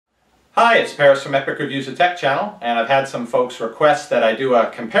Hi, it's Paris from Epic Reviews of Tech channel, and I've had some folks request that I do a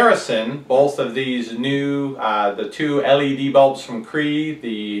comparison, both of these new, the two LED bulbs from Cree,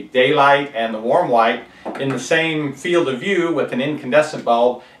 the daylight and the warm white, in the same field of view with an incandescent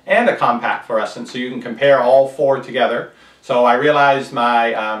bulb and a compact fluorescent, so you can compare all four together. So I realized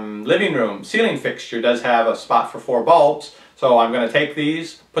my living room ceiling fixture does have a spot for four bulbs, so I'm going to take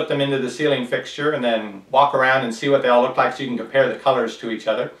these, put them into the ceiling fixture, and then walk around and see what they all look like so you can compare the colors to each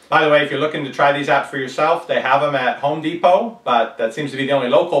other. By the way, if you're looking to try these out for yourself, they have them at Home Depot, but that seems to be the only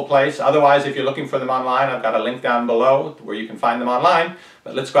local place. Otherwise, if you're looking for them online, I've got a link down below where you can find them online.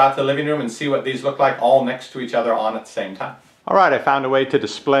 But let's go out to the living room and see what these look like all next to each other on at the same time. Alright, I found a way to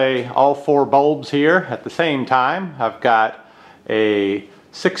display all four bulbs here at the same time. I've got a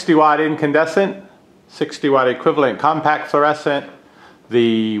 60 watt incandescent, 60 watt equivalent compact fluorescent,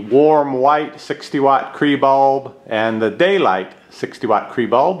 the warm white 60 watt Cree bulb, and the daylight 60 watt Cree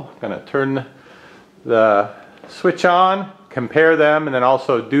bulb. I'm going to turn the switch on, compare them, and then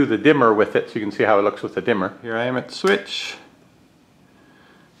also do the dimmer with it so you can see how it looks with the dimmer. Here I am at the switch,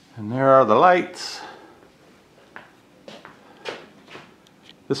 and there are the lights.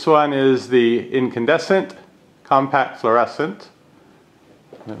 This one is the incandescent compact fluorescent.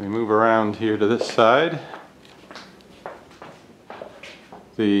 Let me move around here to this side.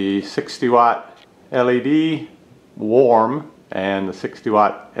 The 60 watt LED warm and the 60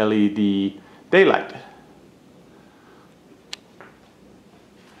 watt LED daylight.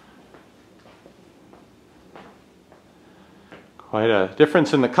 Quite a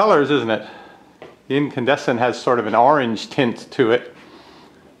difference in the colors, isn't it? The incandescent has sort of an orange tint to it.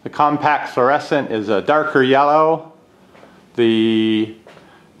 The compact fluorescent is a darker yellow. The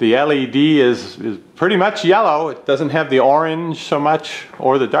LED is pretty much yellow. It doesn't have the orange so much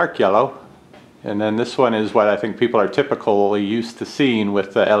or the dark yellow. And then this one is what I think people are typically used to seeing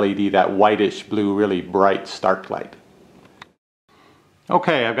with the LED, that whitish blue, really bright stark light.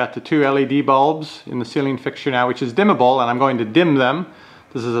 Okay, I've got the two LED bulbs in the ceiling fixture now, which is dimmable, and I'm going to dim them.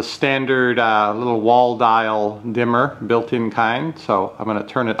 This is a standard little wall dial dimmer, built-in kind. So I'm going to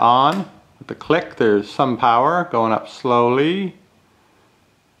turn it on. With the click, there's some power going up slowly.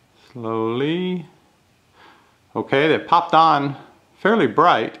 Slowly. Okay, they popped on fairly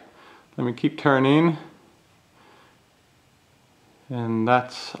bright. Let me keep turning. And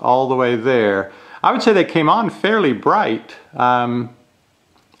that's all the way there. I would say they came on fairly bright.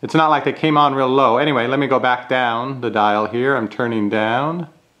 It's not like they came on real low. Anyway, let me go back down the dial here. I'm turning down,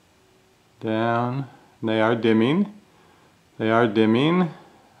 down. They are dimming. They are dimming.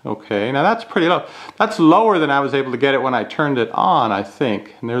 Okay, now that's pretty low. That's lower than I was able to get it when I turned it on, I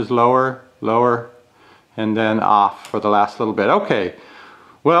think. And there's lower, lower, and then off for the last little bit. Okay,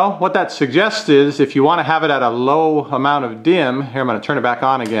 well, what that suggests is if you want to have it at a low amount of dim, here I'm going to turn it back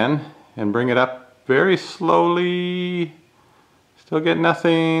on again and bring it up very slowly. Still get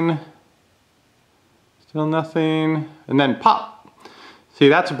nothing. Still nothing. And then pop. See,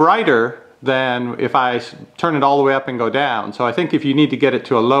 that's brighter than if I turn it all the way up and go down. So I think if you need to get it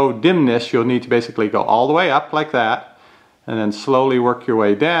to a low dimness, you'll need to basically go all the way up like that, and then slowly work your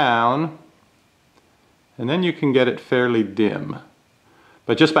way down, and then you can get it fairly dim.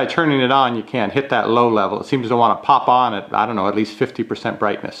 But just by turning it on, you can't hit that low level. It seems to want to pop on at, I don't know, at least 50%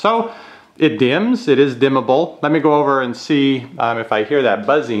 brightness. So it dims, it is dimmable. Let me go over and see if I hear that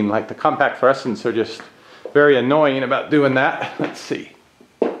buzzing, like the compact fluorescents are just very annoying about doing that. Let's see.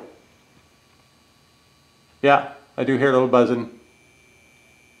 Yeah, I do hear a little buzzing.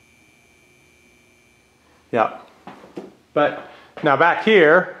 Yeah. But now back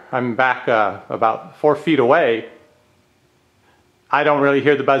here, I'm back about 4 feet away. I don't really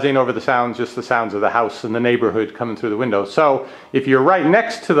hear the buzzing over the sounds, just the sounds of the house and the neighborhood coming through the window. So if you're right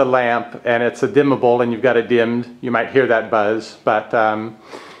next to the lamp and it's a dimmable and you've got it dimmed, you might hear that buzz. But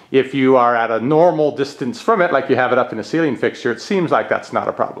if you are at a normal distance from it, like you have it up in a ceiling fixture, it seems like that's not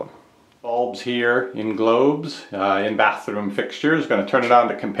a problem. Bulbs here in globes, in bathroom fixtures. Going to turn it on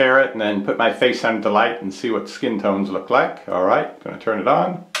to compare it and then put my face under the light and see what skin tones look like. Alright, going to turn it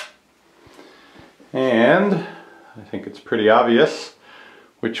on. And I think it's pretty obvious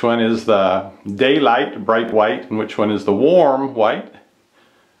which one is the daylight, bright white, and which one is the warm white.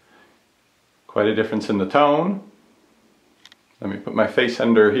 Quite a difference in the tone. Let me put my face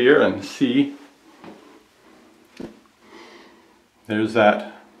under here and see. There's that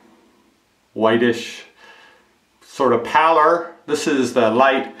whitish sort of pallor. This is the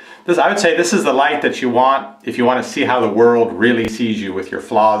light. I would say this is the light that you want if you want to see how the world really sees you with your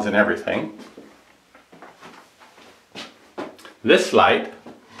flaws and everything. This light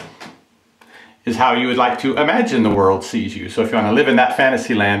is how you would like to imagine the world sees you. So if you want to live in that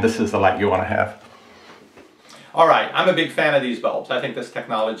fantasy land, this is the light you want to have. All right, I'm a big fan of these bulbs. I think this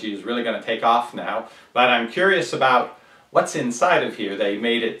technology is really going to take off now, but I'm curious about what's inside of here. They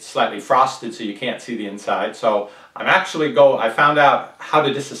made it slightly frosted so you can't see the inside. So I found out how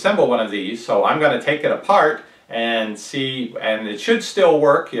to disassemble one of these, so I'm going to take it apart and see, and it should still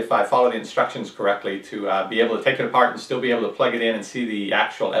work if I follow the instructions correctly to be able to take it apart and still be able to plug it in and see the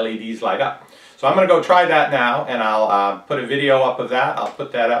actual LEDs light up. So I'm going to go try that now, and I'll put a video up of that. I'll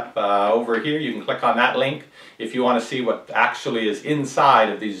put that up over here. You can click on that link if you want to see what actually is inside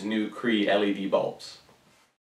of these new Cree LED bulbs.